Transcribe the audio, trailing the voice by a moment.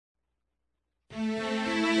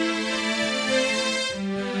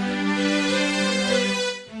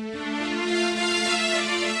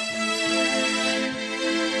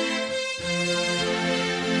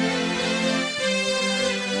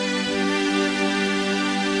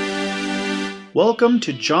Welcome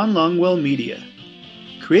to John Longwell Media,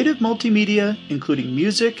 creative multimedia including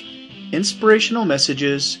music, inspirational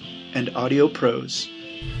messages, and audio prose.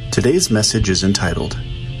 Today's message is entitled,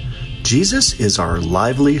 Jesus is Our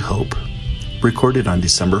Lively Hope, recorded on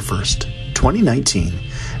December 1st, 2019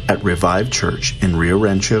 at Revive Church in Rio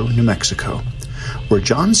Rancho, New Mexico, where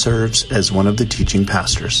John serves as one of the teaching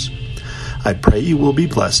pastors. I pray you will be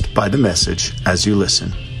blessed by the message as you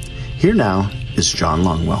listen. Here now is John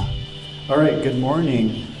Longwell. All right, good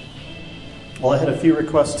morning. Well, I had a few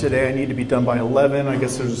requests today. I need to be done by 11. I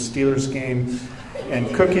guess there's a Steelers game. And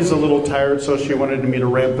Cookie's a little tired, so she wanted me to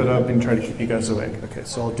ramp it up and try to keep you guys awake. Okay,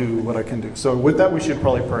 so I'll do what I can do. So with that, we should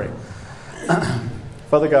probably pray.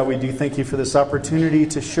 Father God, we do thank you for this opportunity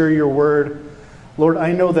to share your word. Lord,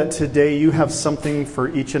 I know that today you have something for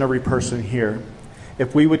each and every person here.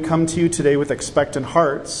 If we would come to you today with expectant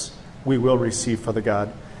hearts, we will receive, Father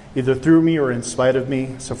God, either through me or in spite of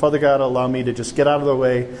me. So, Father God, allow me to just get out of the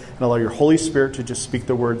way and allow your Holy Spirit to just speak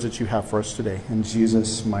the words that you have for us today. In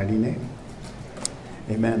Jesus' mighty name.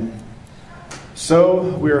 Amen. So,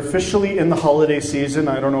 we're officially in the holiday season.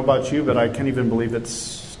 I don't know about you, but I can't even believe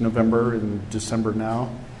it's November and December now.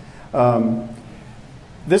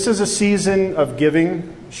 This is a season of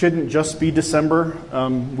giving. Shouldn't just be December.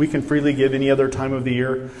 We can freely give any other time of the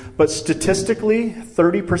year. But statistically,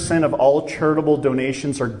 30% of all charitable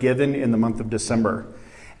donations are given in the month of December.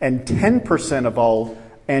 And 10% of all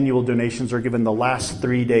annual donations are given the last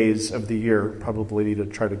 3 days of the year, probably to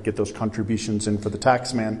try to get those contributions in for the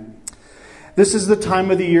tax man. This is the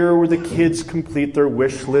time of the year where the kids complete their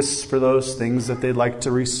wish lists for those things that they'd like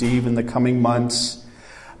to receive in the coming months.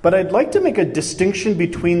 But I'd like to make a distinction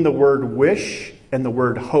between the word wish and the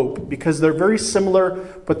word hope, because they're very similar,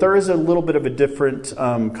 but there is a little bit of a different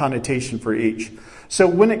connotation for each. So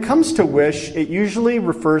when it comes to wish, it usually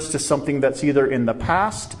refers to something that's either in the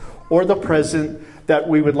past or the present that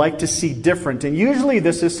we would like to see different. And usually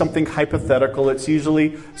this is something hypothetical. It's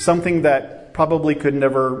usually something that probably could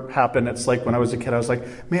never happen. It's like when I was a kid, I was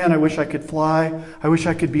like, man, I wish I could fly. I wish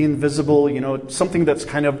I could be invisible. You know, something that's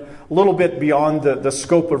kind of a little bit beyond the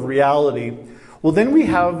scope of reality. Well, then we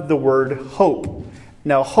have the word hope.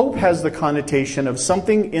 Now, hope has the connotation of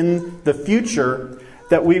something in the future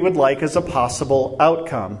that we would like as a possible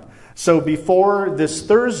outcome. So before this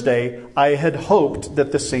Thursday, I had hoped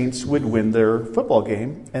that the Saints would win their football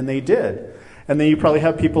game, and they did. And then you probably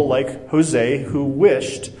have people like Jose who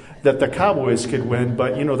wished that the Cowboys could win,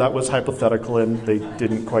 but you know that was hypothetical and they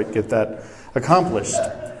didn't quite get that accomplished.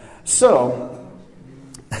 So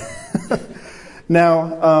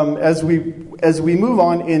now, as we move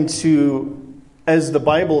on into, as the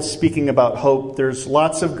Bible speaking about hope, there's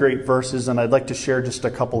lots of great verses, and I'd like to share just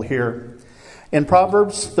a couple here. In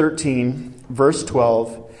Proverbs 13, verse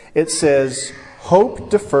 12, it says,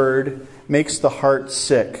 "Hope deferred makes the heart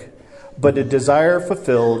sick, but a desire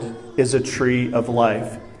fulfilled is a tree of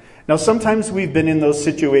life." Now, sometimes we've been in those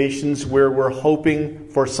situations where we're hoping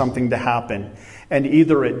for something to happen. And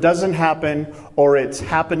either it doesn't happen or its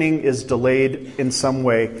happening is delayed in some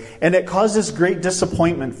way. And it causes great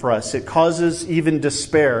disappointment for us. It causes even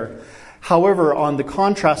despair. However, on the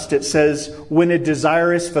contrast, it says, when a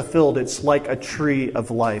desire is fulfilled, it's like a tree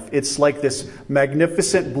of life. It's like this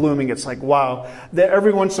magnificent blooming. It's like, wow. That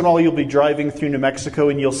every once in a while you'll be driving through New Mexico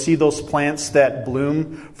and you'll see those plants that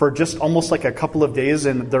bloom for just almost like a couple of days,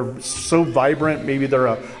 and they're so vibrant. Maybe they're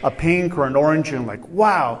a pink or an orange, and like,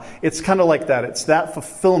 wow. It's kind of like that. It's that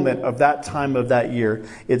fulfillment of that time of that year.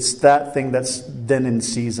 It's that thing that's then in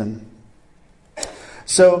season.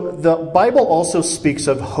 So the Bible also speaks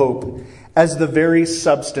of hope as the very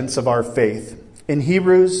substance of our faith. In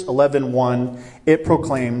Hebrews 11:1, it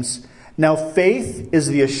proclaims, "Now faith is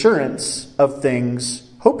the assurance of things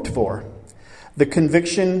hoped for, the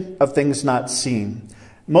conviction of things not seen."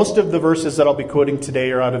 Most of the verses that I'll be quoting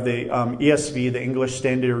today are out of the ESV, the English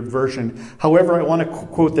Standard Version. However, I want to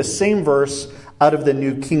quote the same verse out of the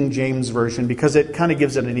New King James Version because it kind of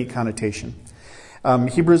gives it a neat connotation.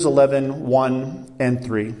 Hebrews 11:1 and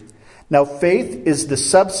 3. "Now faith is the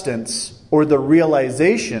substance or the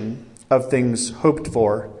realization of things hoped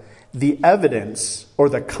for, the evidence or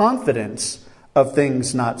the confidence of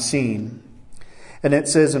things not seen." And it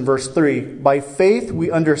says in verse 3, "By faith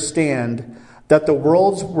we understand that the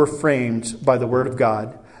worlds were framed by the word of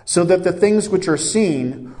God, so that the things which are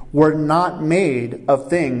seen were not made of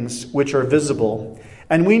things which are visible."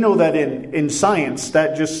 And we know that in science,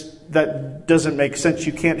 that doesn't make sense.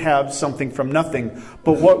 You can't have something from nothing.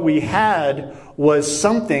 But what we had was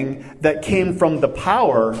something that came from the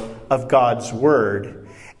power of God's Word.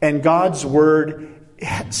 And God's Word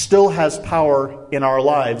still has power in our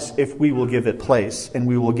lives if we will give it place and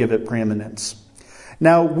we will give it preeminence.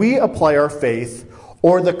 Now, we apply our faith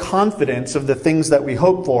or the confidence of the things that we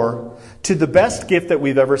hope for to the best gift that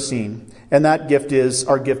we've ever seen, and that gift is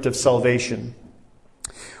our gift of salvation.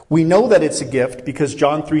 We know that it's a gift because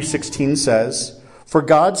John 3:16 says, "For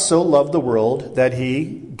God so loved the world that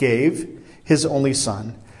he gave his only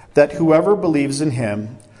Son, that whoever believes in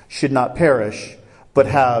him should not perish, but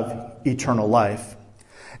have eternal life."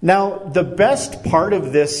 Now, the best part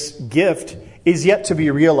of this gift is yet to be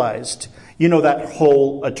realized. You know, that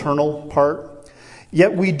whole eternal part.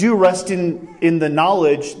 Yet we do rest in the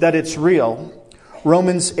knowledge that it's real.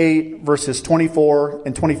 Romans 8 verses 24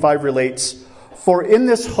 and 25 relates, "For in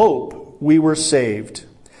this hope we were saved.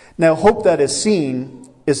 Now hope that is seen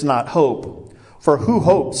is not hope. For who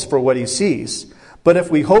hopes for what he sees? But if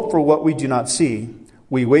we hope for what we do not see,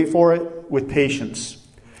 we wait for it with patience."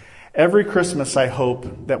 Every Christmas I hope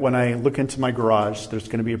that when I look into my garage, there's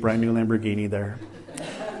going to be a brand new Lamborghini there.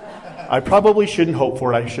 I probably shouldn't hope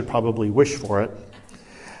for it. I should probably wish for it.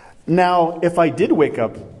 Now, if I did wake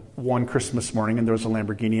up one Christmas morning and there was a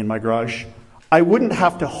Lamborghini in my garage, I wouldn't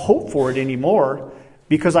have to hope for it anymore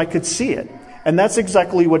because I could see it. And that's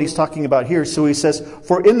exactly what he's talking about here. So he says,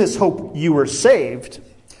 "For in this hope you were saved."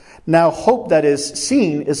 Now, hope that is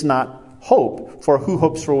seen is not hope, for who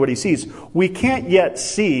hopes for what he sees? We can't yet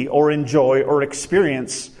see or enjoy or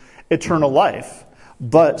experience eternal life,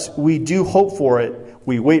 but we do hope for it.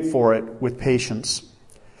 We wait for it with patience.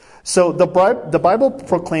 So the Bible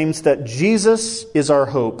proclaims that Jesus is our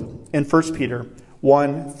hope in 1 Peter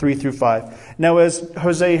 1, 3 through 5. Now, as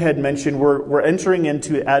Jose had mentioned, we're entering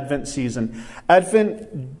into Advent season.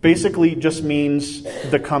 Advent basically just means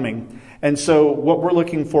the coming. And so what we're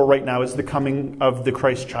looking for right now is the coming of the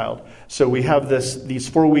Christ child. So we have these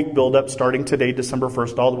 4-week build-up starting today, December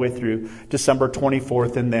 1st, all the way through December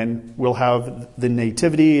 24th, and then we'll have the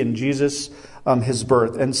nativity and Jesus, his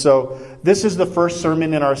birth. And so this is the first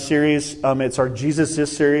sermon in our series. It's our Jesus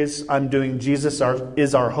Is series. I'm doing Jesus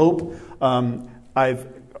is our hope. I've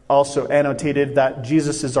also annotated that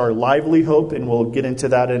Jesus is our lively hope, and we'll get into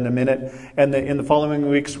that in a minute. And in the following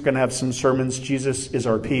weeks, we're going to have some sermons. Jesus is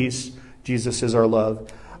our peace. Jesus is our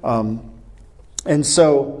love. And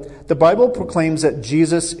so the Bible proclaims that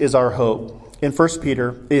Jesus is our hope in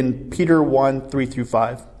Peter 1, 3 through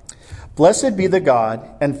 5. "Blessed be the God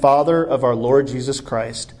and Father of our Lord Jesus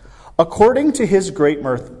Christ. According to his great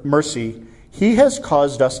mercy, he has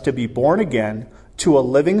caused us to be born again to a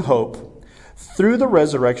living hope through the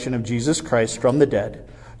resurrection of Jesus Christ from the dead,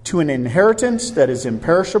 to an inheritance that is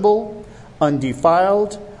imperishable,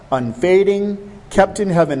 undefiled, unfading, kept in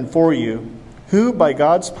heaven for you, who by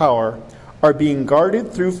God's power are being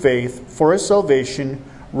guarded through faith for a salvation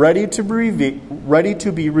ready to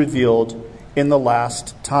be revealed in the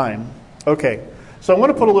last time." Okay, so I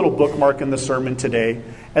want to put a little bookmark in the sermon today,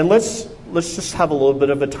 and let's just have a little bit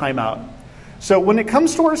of a timeout. So when it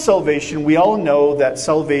comes to our salvation, we all know that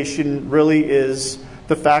salvation really is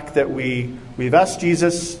the fact that we've asked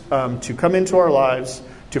Jesus to come into our lives,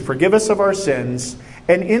 to forgive us of our sins,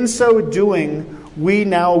 and in so doing, we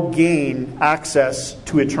now gain access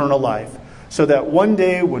to eternal life. So that one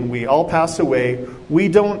day when we all pass away, we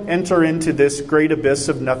don't enter into this great abyss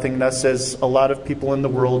of nothingness, as a lot of people in the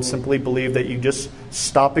world simply believe that you just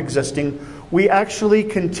stop existing. We actually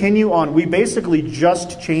continue on. We basically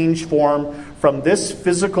just change form from this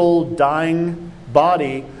physical dying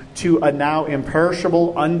body to a now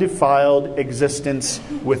imperishable, undefiled existence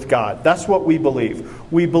with God. That's what we believe.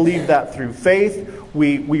 We believe that through faith.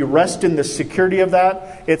 We rest in the security of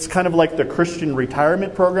that. It's kind of like the Christian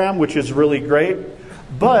retirement program, which is really great.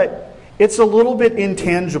 But it's a little bit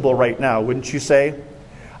intangible right now, wouldn't you say?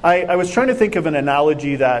 I was trying to think of an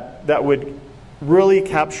analogy that would really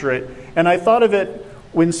capture it. And I thought of it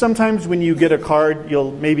sometimes when you get a card,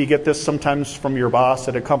 you'll maybe get this sometimes from your boss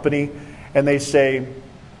at a company, and they say,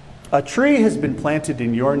 "A tree has been planted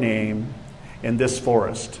in your name in this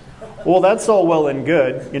forest." Well, that's all well and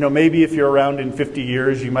good. You know, maybe if you're around in 50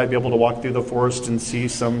 years, you might be able to walk through the forest and see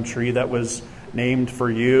some tree that was named for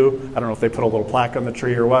you. I don't know if they put a little plaque on the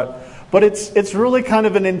tree or what. But it's really kind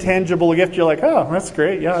of an intangible gift. You're like, oh, that's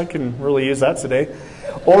great. Yeah, I can really use that today.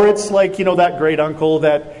 Or it's like, that great uncle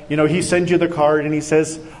that, he sends you the card and he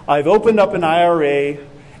says, "I've opened up an IRA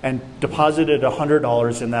and deposited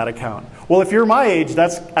 $100 in that account." Well, if you're my age,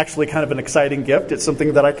 that's actually kind of an exciting gift. It's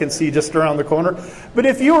something that I can see just around the corner. But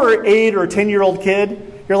if you were an 8 or 10-year-old kid,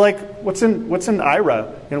 You're like, what's an IRA?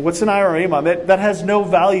 What's an IRA, Mom? That has no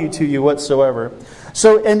value to you whatsoever.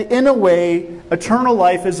 So, and in a way, eternal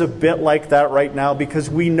life is a bit like that right now because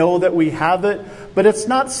we know that we have it, but it's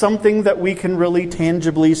not something that we can really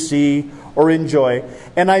tangibly see or enjoy.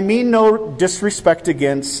 And I mean no disrespect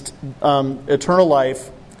against eternal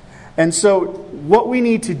life. And so what we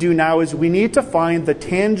need to do now is we need to find the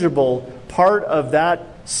tangible part of that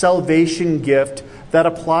salvation gift that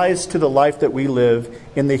applies to the life that we live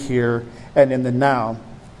in the here and in the now.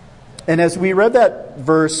 And as we read that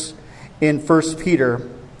verse in 1 Peter,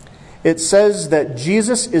 it says that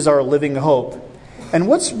Jesus is our living hope. And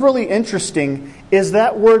what's really interesting is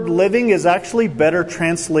that word living is actually better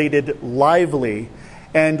translated lively.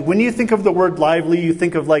 And when you think of the word lively, you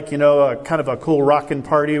think of like, a kind of a cool rockin'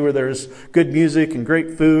 party where there's good music and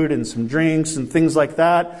great food and some drinks and things like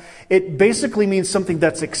that. It basically means something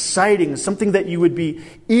that's exciting, something that you would be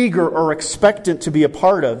eager or expectant to be a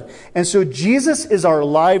part of. And so Jesus is our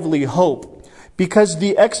lively hope because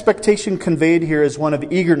the expectation conveyed here is one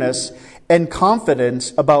of eagerness and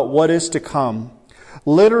confidence about what is to come.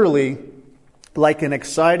 Literally, like an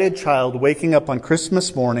excited child waking up on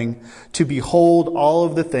Christmas morning to behold all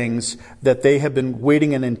of the things that they have been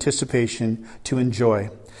waiting in anticipation to enjoy.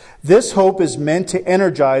 This hope is meant to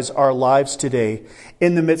energize our lives today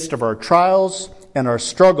in the midst of our trials and our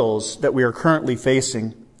struggles that we are currently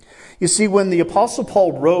facing. You see, when the Apostle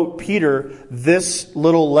Paul wrote Peter this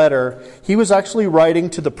little letter, he was actually writing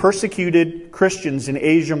to the persecuted Christians in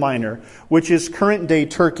Asia Minor, which is current-day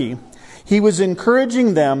Turkey. He was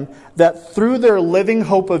encouraging them that through their living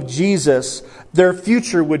hope of Jesus, their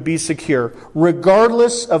future would be secure,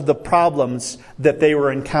 regardless of the problems that they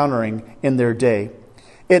were encountering in their day.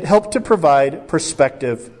 It helped to provide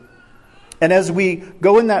perspective. And as we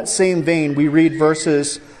go in that same vein, we read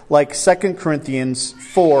verses like 2 Corinthians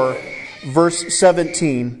 4, verse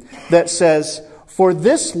 17, that says, "For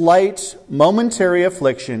this light, momentary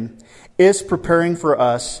affliction is preparing for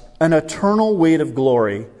us an eternal weight of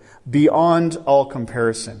glory beyond all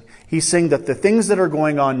comparison." He's saying that the things that are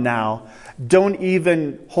going on now don't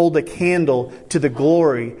even hold a candle to the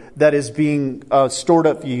glory that is being stored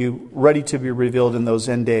up for you, ready to be revealed in those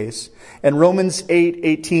end days. And Romans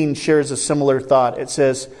 8:18 shares a similar thought. It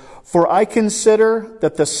says, "For I consider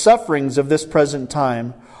that the sufferings of this present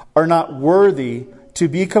time are not worthy to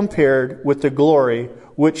be compared with the glory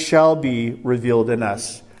which shall be revealed in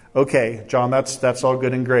us." Okay, John, that's all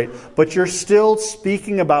good and great. But you're still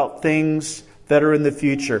speaking about things that are in the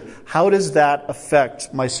future. How does that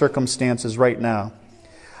affect my circumstances right now?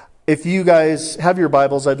 If you guys have your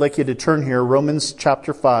Bibles, I'd like you to turn here, Romans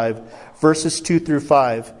chapter 5, verses 2 through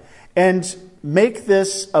 5. And make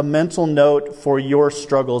this a mental note for your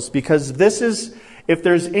struggles, because this is, if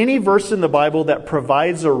there's any verse in the Bible that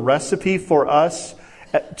provides a recipe for us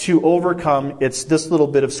to overcome, it's this little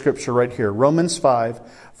bit of scripture right here, Romans 5,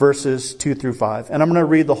 verses 2 through 5. And I'm going to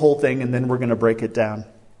read the whole thing and then we're going to break it down.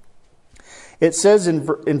 It says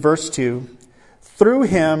in verse 2, "Through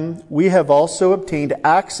him we have also obtained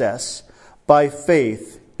access by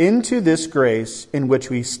faith into this grace in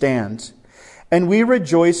which we stand. And we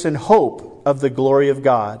rejoice in hope of the glory of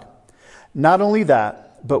God. Not only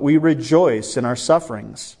that, but we rejoice in our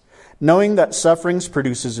sufferings, knowing that sufferings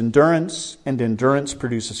produces endurance, and endurance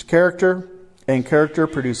produces character, and character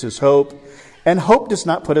produces hope. And hope does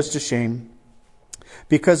not put us to shame,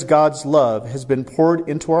 because God's love has been poured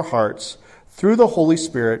into our hearts through the Holy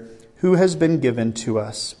Spirit who has been given to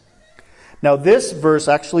us." Now this verse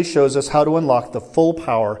actually shows us how to unlock the full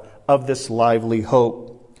power of this lively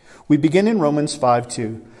hope. We begin in Romans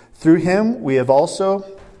 5:2. "Through him we have also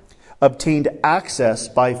obtained access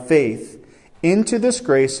by faith into this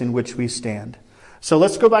grace in which we stand." So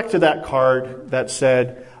let's go back to that card that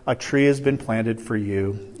said, "A tree has been planted for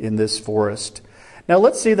you in this forest." Now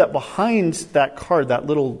let's see that behind that card, that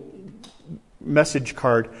little message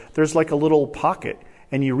card, there's like a little pocket.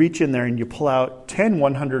 And you reach in there and you pull out 10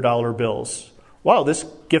 $100 bills. Wow, this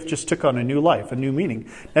gift just took on a new life, a new meaning.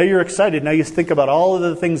 Now you're excited. Now you think about all of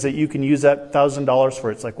the things that you can use that $1,000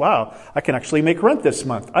 for. It's like, wow, I can actually make rent this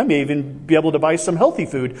month. I may even be able to buy some healthy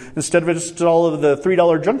food instead of just all of the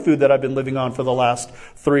 $3 junk food that I've been living on for the last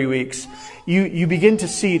 3 weeks. You begin to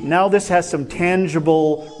see now this has some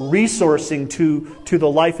tangible resourcing to the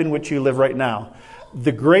life in which you live right now.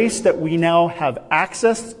 The grace that we now have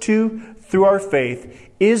access to through our faith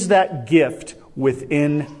is that gift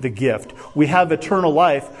within the gift. We have eternal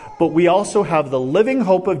life, but we also have the living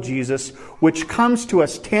hope of Jesus, which comes to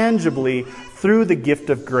us tangibly through the gift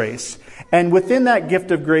of grace. And within that gift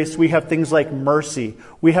of grace, we have things like mercy.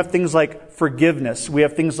 We have things like forgiveness. We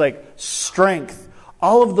have things like strength.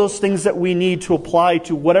 All of those things that we need to apply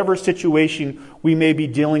to whatever situation we may be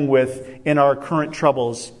dealing with in our current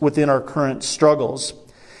troubles, within our current struggles.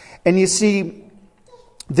 And you see,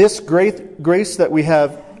 this great grace that we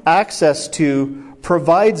have access to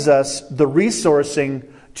provides us the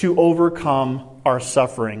resourcing to overcome our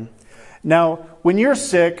suffering. Now, when you're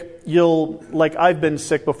sick, like I've been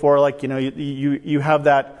sick before, like, you have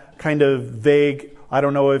that kind of vague, I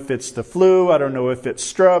don't know if it's the flu, I don't know if it's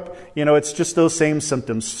strep, it's just those same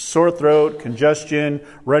symptoms. Sore throat, congestion,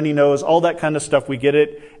 runny nose, all that kind of stuff. We get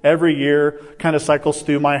it every year, kind of cycles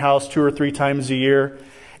through my house 2 or 3 times a year.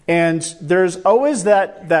 And there's always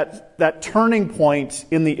that turning point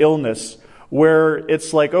in the illness where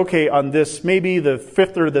it's like, okay, on this, maybe the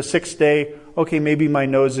 5th or the 6th day, okay, maybe my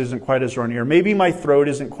nose isn't quite as runny, or maybe my throat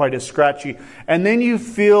isn't quite as scratchy. And then you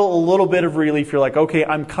feel a little bit of relief. You're like, okay,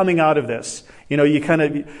 I'm coming out of this. You kind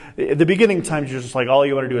of, at the beginning times, you're just like, all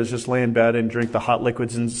you want to do is just lay in bed and drink the hot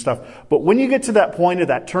liquids and stuff. But when you get to that point, of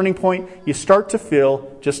that turning point, you start to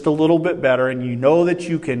feel just a little bit better, and you know that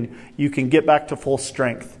you can get back to full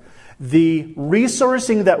strength. The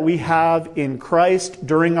resourcing that we have in Christ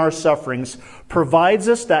during our sufferings provides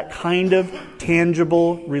us that kind of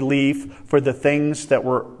tangible relief for the things that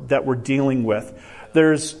we're dealing with.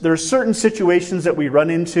 There's certain situations that we run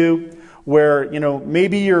into where,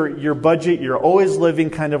 maybe your budget, you're always living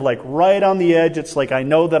kind of like right on the edge. It's like, I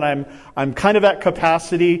know that I'm kind of at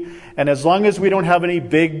capacity, and as long as we don't have any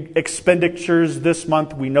big expenditures this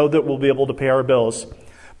month, we know that we'll be able to pay our bills.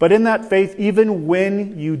 But in that faith, even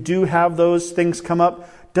when you do have those things come up,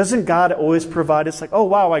 doesn't God always provide? It's like, oh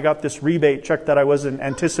wow, I got this rebate check that I wasn't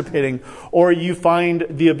anticipating. Or you find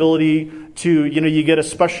the ability to, you get a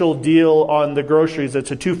special deal on the groceries. It's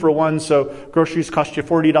a 2-for-1, so groceries cost you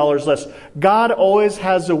 $40 less. God always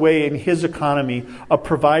has a way in His economy of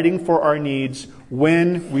providing for our needs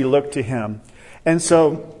when we look to Him. And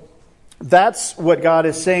so that's what God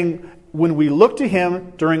is saying. When we look to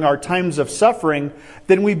Him during our times of suffering,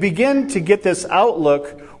 then we begin to get this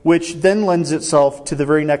outlook, which then lends itself to the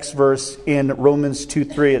very next verse in Romans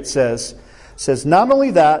 2:3. It says, not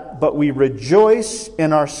only that, but we rejoice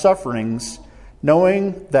in our sufferings,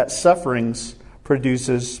 knowing that sufferings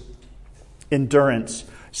produces endurance.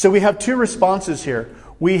 So we have 2 responses here.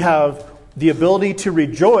 We have the ability to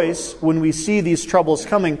rejoice when we see these troubles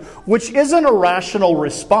coming, which isn't a rational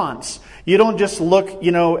response. You don't just look,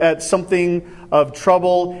 at something of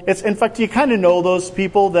trouble. In fact, you kind of know those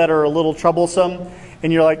people that are a little troublesome,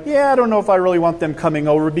 and you're like, yeah, I don't know if I really want them coming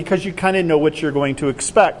over, because you kind of know what you're going to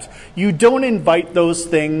expect. You don't invite those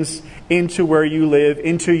things into where you live,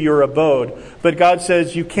 into your abode. But God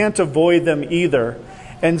says you can't avoid them either.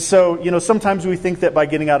 And so, sometimes we think that by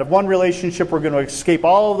getting out of one relationship, we're going to escape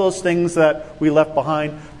all of those things that we left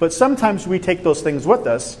behind. But sometimes we take those things with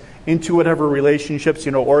us into whatever relationships,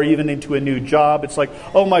 or even into a new job. It's like,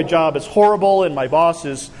 oh, my job is horrible and my boss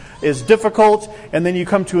is difficult. And then you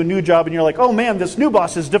come to a new job and you're like, oh man, this new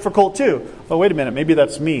boss is difficult too. Oh, wait a minute, maybe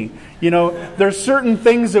that's me. There's certain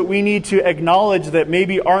things that we need to acknowledge that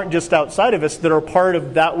maybe aren't just outside of us, that are part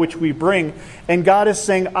of that which we bring. And God is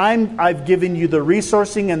saying, I've given you the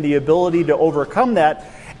resourcing and the ability to overcome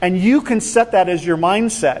that. And you can set that as your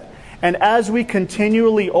mindset. And as we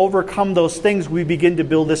continually overcome those things, we begin to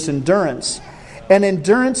build this endurance. And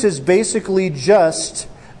endurance is basically just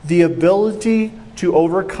the ability to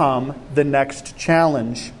overcome the next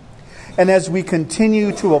challenge. And as we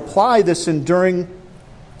continue to apply this enduring,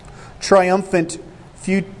 triumphant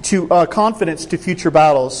confidence to future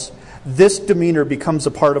battles, this demeanor becomes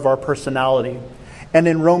a part of our personality. And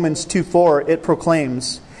in Romans 2:4, it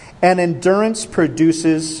proclaims, and endurance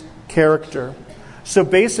produces character. So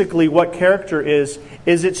basically what character is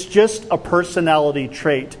it's just a personality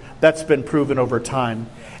trait that's been proven over time.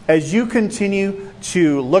 As you continue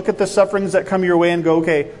to look at the sufferings that come your way and go,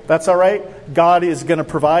 okay, that's all right. God is going to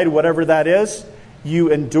provide whatever that is.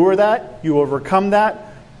 You endure that. You overcome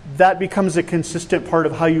that. That becomes a consistent part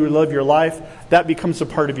of how you live your life. That becomes a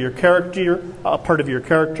part of your character, a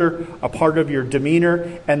part of your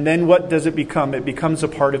demeanor. And then what does it become? It becomes a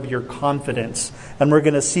part of your confidence. And we're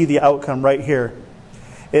going to see the outcome right here.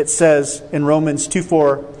 It says in Romans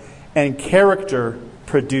 2:4, and character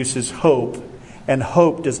produces hope, and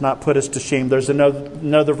hope does not put us to shame. There's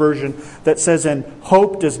another version that says, and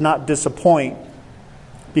hope does not disappoint,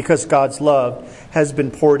 because God's love has been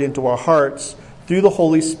poured into our hearts through the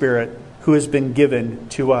Holy Spirit who has been given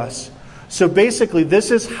to us. So basically, this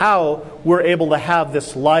is how we're able to have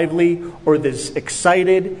this lively or this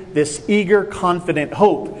excited, this eager, confident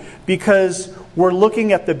hope. Because we're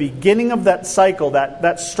looking at the beginning of that cycle,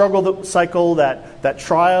 that struggle cycle, that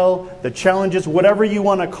trial, the challenges, whatever you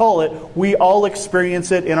want to call it, we all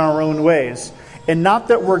experience it in our own ways. And not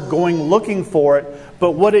that we're going looking for it,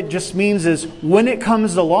 but what it just means is when it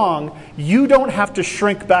comes along, you don't have to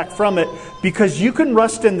shrink back from it, because you can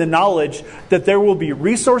rest in the knowledge that there will be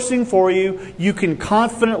resourcing for you. You can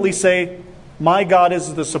confidently say, my God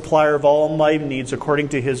is the supplier of all my needs according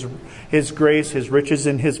to His grace, His riches,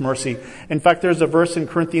 and His mercy. In fact, there's a verse in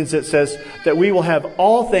Corinthians that says that we will have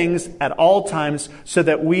all things at all times so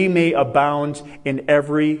that we may abound in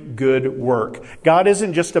every good work. God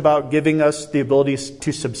isn't just about giving us the ability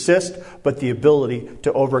to subsist, but the ability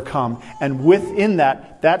to overcome. And within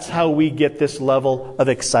that, that's how we get this level of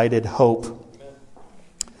excited hope.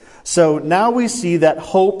 So now we see that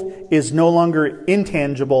hope is no longer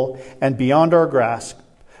intangible and beyond our grasp,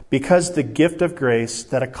 because the gift of grace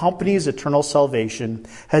that accompanies eternal salvation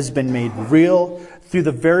has been made real through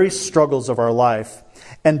the very struggles of our life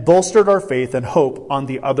and bolstered our faith and hope on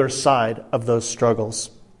the other side of those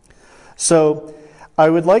struggles. So I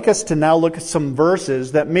would like us to now look at some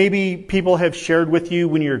verses that maybe people have shared with you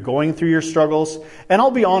when you're going through your struggles. And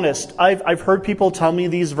I'll be honest, I've heard people tell me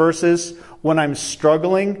these verses when I'm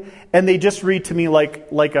struggling, and they just read to me like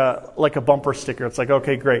a bumper sticker. It's like,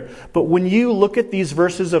 okay, great. But when you look at these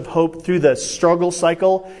verses of hope through the struggle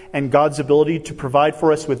cycle and God's ability to provide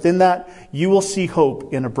for us within that, you will see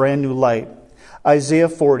hope in a brand new light. Isaiah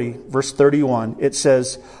 40, verse 31, it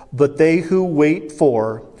says, "But they who wait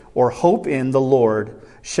for or hope in the Lord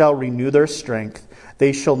shall renew their strength.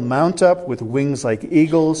 They shall mount up with wings like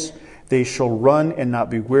eagles. They shall run and not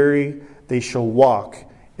be weary. They shall walk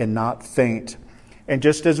and not faint." And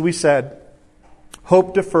just as we said,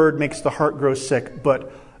 hope deferred makes the heart grow sick,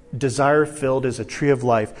 but desire filled is a tree of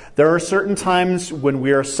life. There are certain times when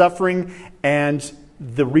we are suffering and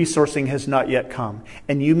the resourcing has not yet come.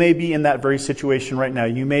 And you may be in that very situation right now.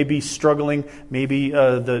 You may be struggling, maybe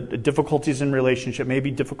the difficulties in relationship, maybe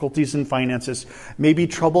difficulties in finances, maybe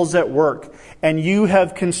troubles at work. And you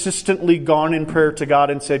have consistently gone in prayer to God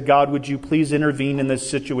and said, God, would you please intervene in this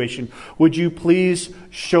situation? Would you please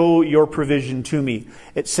show your provision to me?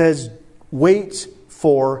 It says, wait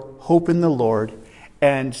for hope in the Lord.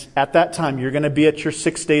 And at that time, you're going to be at your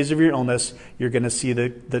 6 days of your illness. You're going to see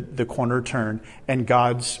the corner turn, and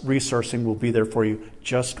God's resourcing will be there for you.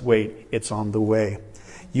 Just wait. It's on the way.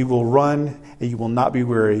 You will run, and you will not be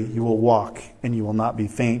weary. You will walk, and you will not be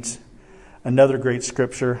faint. Another great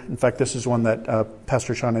scripture. In fact, this is one that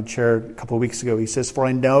Pastor Sean had shared a couple of weeks ago. He says, "For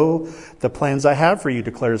I know the plans I have for you,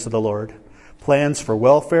 declares the Lord. Plans for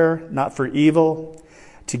welfare, not for evil,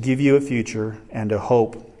 to give you a future and a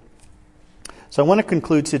hope." So I want to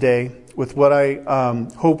conclude today with what I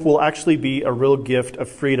hope will actually be a real gift of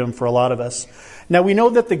freedom for a lot of us. Now, we know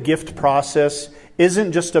that the gift process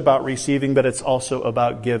isn't just about receiving, but it's also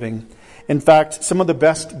about giving. In fact, some of the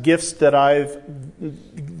best gifts that I've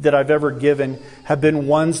ever given have been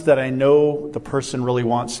ones that I know the person really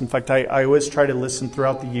wants. In fact, I always try to listen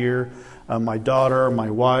throughout the year. My daughter, my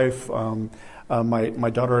wife, my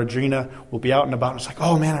daughter Adrina will be out and about, and it's like,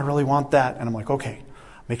 oh man, I really want that. And I'm like, okay,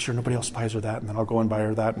 make sure nobody else buys her that, and then I'll go and buy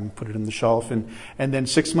her that and put it in the shelf. And then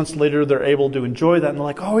 6 months later, they're able to enjoy that, and they're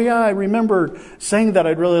like, oh yeah, I remember saying that,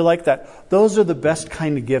 I'd really like that. Those are the best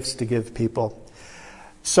kind of gifts to give people.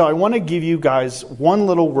 So I want to give you guys one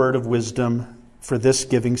little word of wisdom for this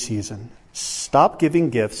giving season. Stop giving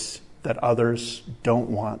gifts that others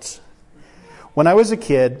don't want. When I was a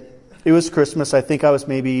kid, it was Christmas, I think I was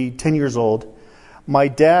maybe 10 years old. My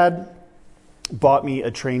dad bought me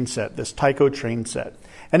a train set, this Tyco train set.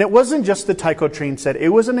 And it wasn't just the Tyco train set. It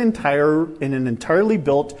was in an entirely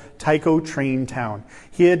built Tyco train town.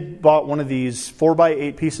 He had bought one of these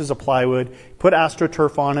 4x8 pieces of plywood, put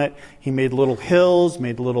AstroTurf on it. He made little hills,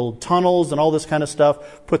 made little tunnels and all this kind of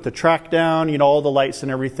stuff, put the track down, all the lights and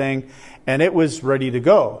everything. And it was ready to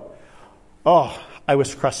go. Oh, I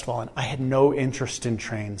was crestfallen. I had no interest in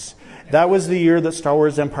trains. That was the year that Star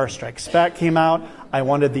Wars Empire Strikes Back came out. I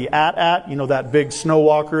wanted the AT-AT, that big snow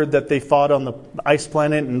walker that they fought on the ice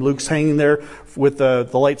planet, and Luke's hanging there with the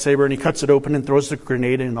lightsaber, and he cuts it open and throws the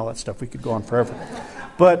grenade in and all that stuff. We could go on forever.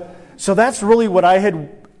 But, so that's really what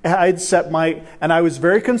I'd set and I was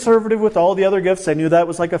very conservative with all the other gifts. I knew that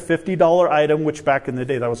was like a $50 item, which back in the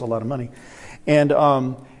day, that was a lot of money. And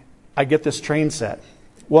I get this train set.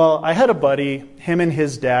 Well, I had a buddy, him and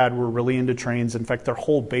his dad were really into trains. In fact, their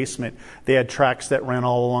whole basement, they had tracks that ran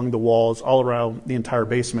all along the walls, all around the entire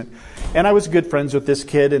basement. And I was good friends with this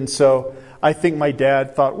kid, and so I think my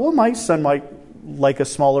dad thought, well, my son might like a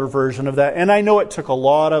smaller version of that. And I know it took a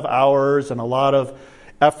lot of hours and a lot of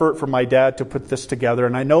effort for my dad to put this together.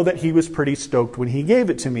 And I know that he was pretty stoked when he gave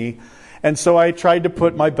it to me. And so I tried to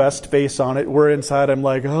put my best face on it, where inside I'm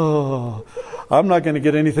like, oh, I'm not going to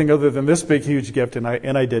get anything other than this big, huge gift. And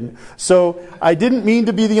I didn't. So I didn't mean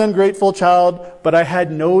to be the ungrateful child, but I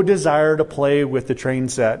had no desire to play with the train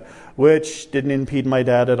set, which didn't impede my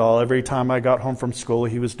dad at all. Every time I got home from school,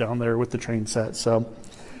 he was down there with the train set. So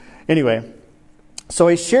anyway, so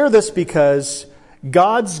I share this because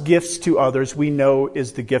God's gifts to others, we know,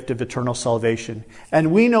 is the gift of eternal salvation.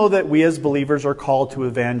 And we know that we as believers are called to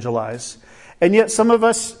evangelize. And yet some of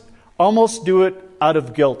us almost do it out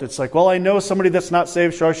of guilt. It's like, well, I know somebody that's not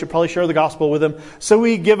saved, so I should probably share the gospel with them. So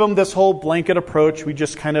we give them this whole blanket approach. We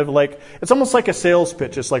just kind of like, it's almost like a sales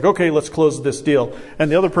pitch. It's like, okay, let's close this deal.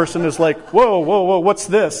 And the other person is like, whoa, what's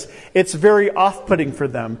this? It's very off-putting for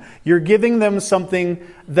them. You're giving them something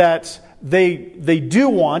that they do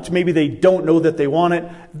want. Maybe they don't know that they want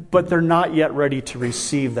it, but they're not yet ready to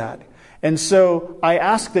receive that. And so I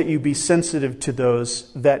ask that you be sensitive to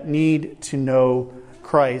those that need to know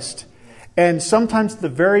Christ. And sometimes the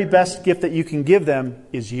very best gift that you can give them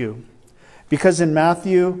is you. Because in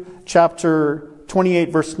Matthew chapter 28,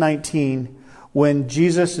 verse 19, when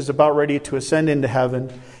Jesus is about ready to ascend into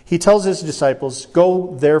heaven, he tells his disciples,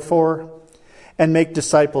 "Go therefore and make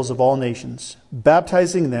disciples of all nations,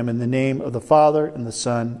 baptizing them in the name of the Father and the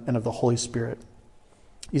Son and of the Holy Spirit."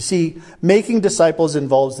 You see, making disciples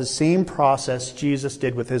involves the same process Jesus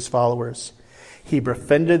did with his followers. He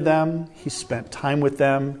befriended them, he spent time with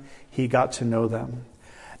them, he got to know them.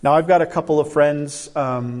 Now, I've got a couple of friends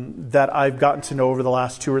that I've gotten to know over the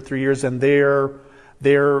last 2 or 3 years, and they're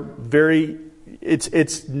very.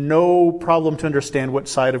 It's no problem to understand what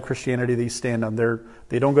side of Christianity they stand on.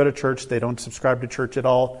 They don't go to church, they don't subscribe to church at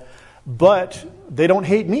all, but they don't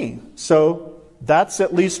hate me. So that's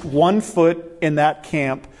at least 1 foot in that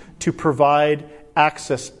camp to provide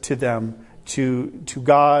access to them, to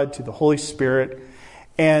God, to the Holy Spirit.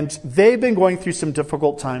 And they've been going through some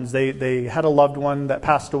difficult times. They had a loved one that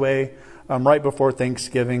passed away right before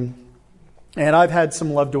Thanksgiving. And I've had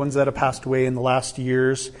some loved ones that have passed away in the last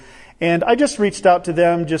years. And I just reached out to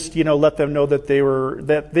them, just, let them know that they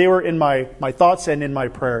were in my thoughts and in my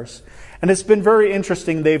prayers. And it's been very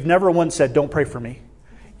interesting. They've never once said, "Don't pray for me."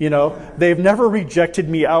 They've never rejected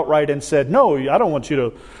me outright and said, "No, I don't want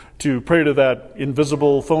you to pray to that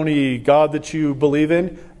invisible, phony God that you believe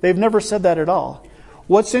in." They've never said that at all.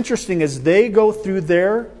 What's interesting is they go through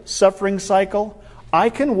their suffering cycle. I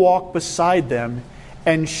can walk beside them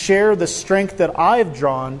and share the strength that I've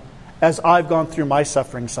drawn as I've gone through my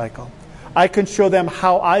suffering cycle. I can show them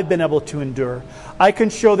how I've been able to endure. I can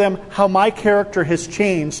show them how my character has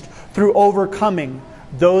changed through overcoming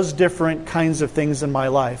those different kinds of things in my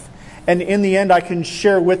life. And in the end, I can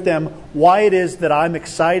share with them why it is that I'm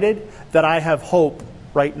excited, that I have hope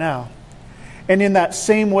right now. And in that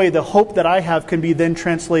same way, the hope that I have can be then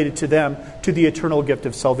translated to them to the eternal gift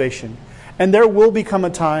of salvation. And there will become a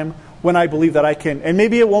time when I believe that I can, and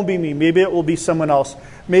maybe it won't be me, maybe it will be someone else.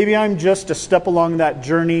 Maybe I'm just a step along that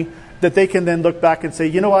journey that they can then look back and say,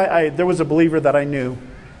 there was a believer that I knew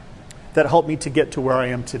that helped me to get to where I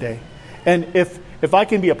am today. And if I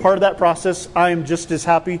can be a part of that process, I am just as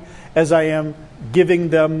happy as I am giving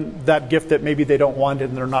them that gift that maybe they don't want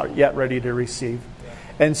and they're not yet ready to receive.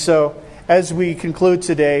 And so, as we conclude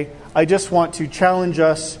today, I just want to challenge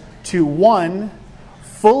us to, 1,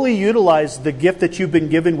 fully utilize the gift that you've been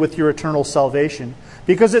given with your eternal salvation.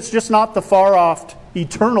 Because it's just not the far-off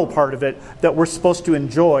eternal part of it that we're supposed to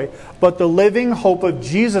enjoy, but the living hope of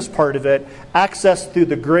Jesus part of it, accessed through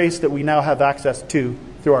the grace that we now have access to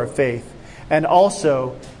through our faith. And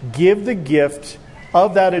also, give the gift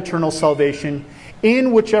of that eternal salvation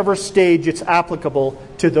in whichever stage it's applicable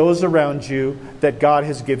to those around you that God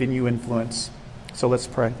has given you influence. So let's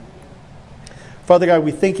pray. Father God,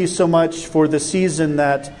 we thank you so much for the season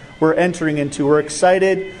that we're entering into. We're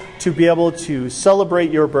excited to be able to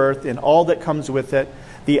celebrate your birth and all that comes with it,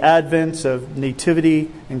 the advent of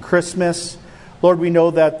Nativity and Christmas. Lord, we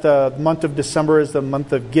know that the month of December is the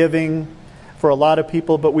month of giving for a lot of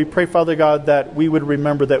people, but we pray, Father God, that we would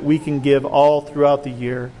remember that we can give all throughout the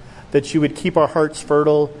year, that you would keep our hearts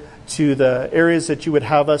fertile to the areas that you would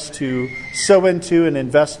have us to sow into and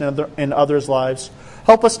invest in others' lives.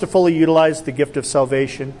 Help us to fully utilize the gift of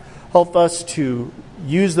salvation. Help us to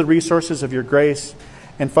use the resources of your grace.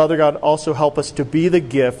 And Father God, also help us to be the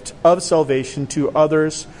gift of salvation to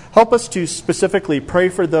others. Help us to specifically pray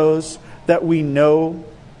for those that we know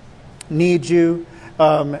need you,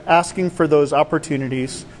 asking for those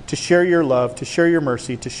opportunities to share your love, to share your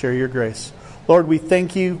mercy, to share your grace. Lord, we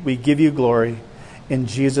thank you. We give you glory. In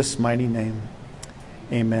Jesus' mighty name,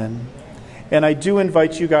 amen. And I do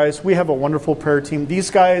invite you guys, we have a wonderful prayer team.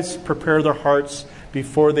 These guys prepare their hearts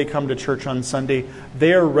before they come to church on Sunday.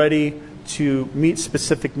 They are ready to meet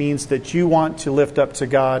specific needs that you want to lift up to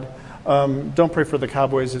God. Don't pray for the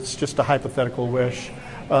Cowboys. It's just a hypothetical wish.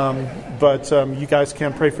 But you guys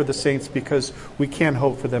can pray for the Saints because we can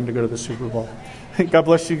hope for them to go to the Super Bowl. God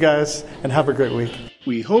bless you guys and have a great week.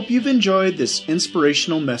 We hope you've enjoyed this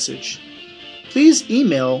inspirational message. Please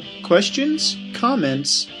email questions,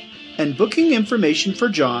 comments, and booking information for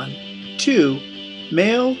John to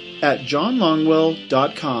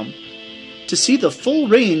mail@johnlongwell.com. To see the full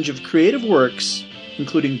range of creative works,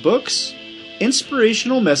 including books,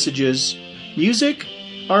 inspirational messages, music,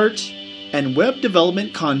 art, and web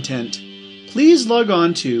development content, please log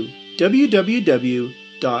on to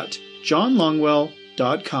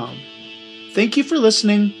www.johnlongwell.com. Thank you for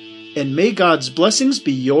listening, and may God's blessings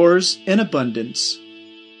be yours in abundance.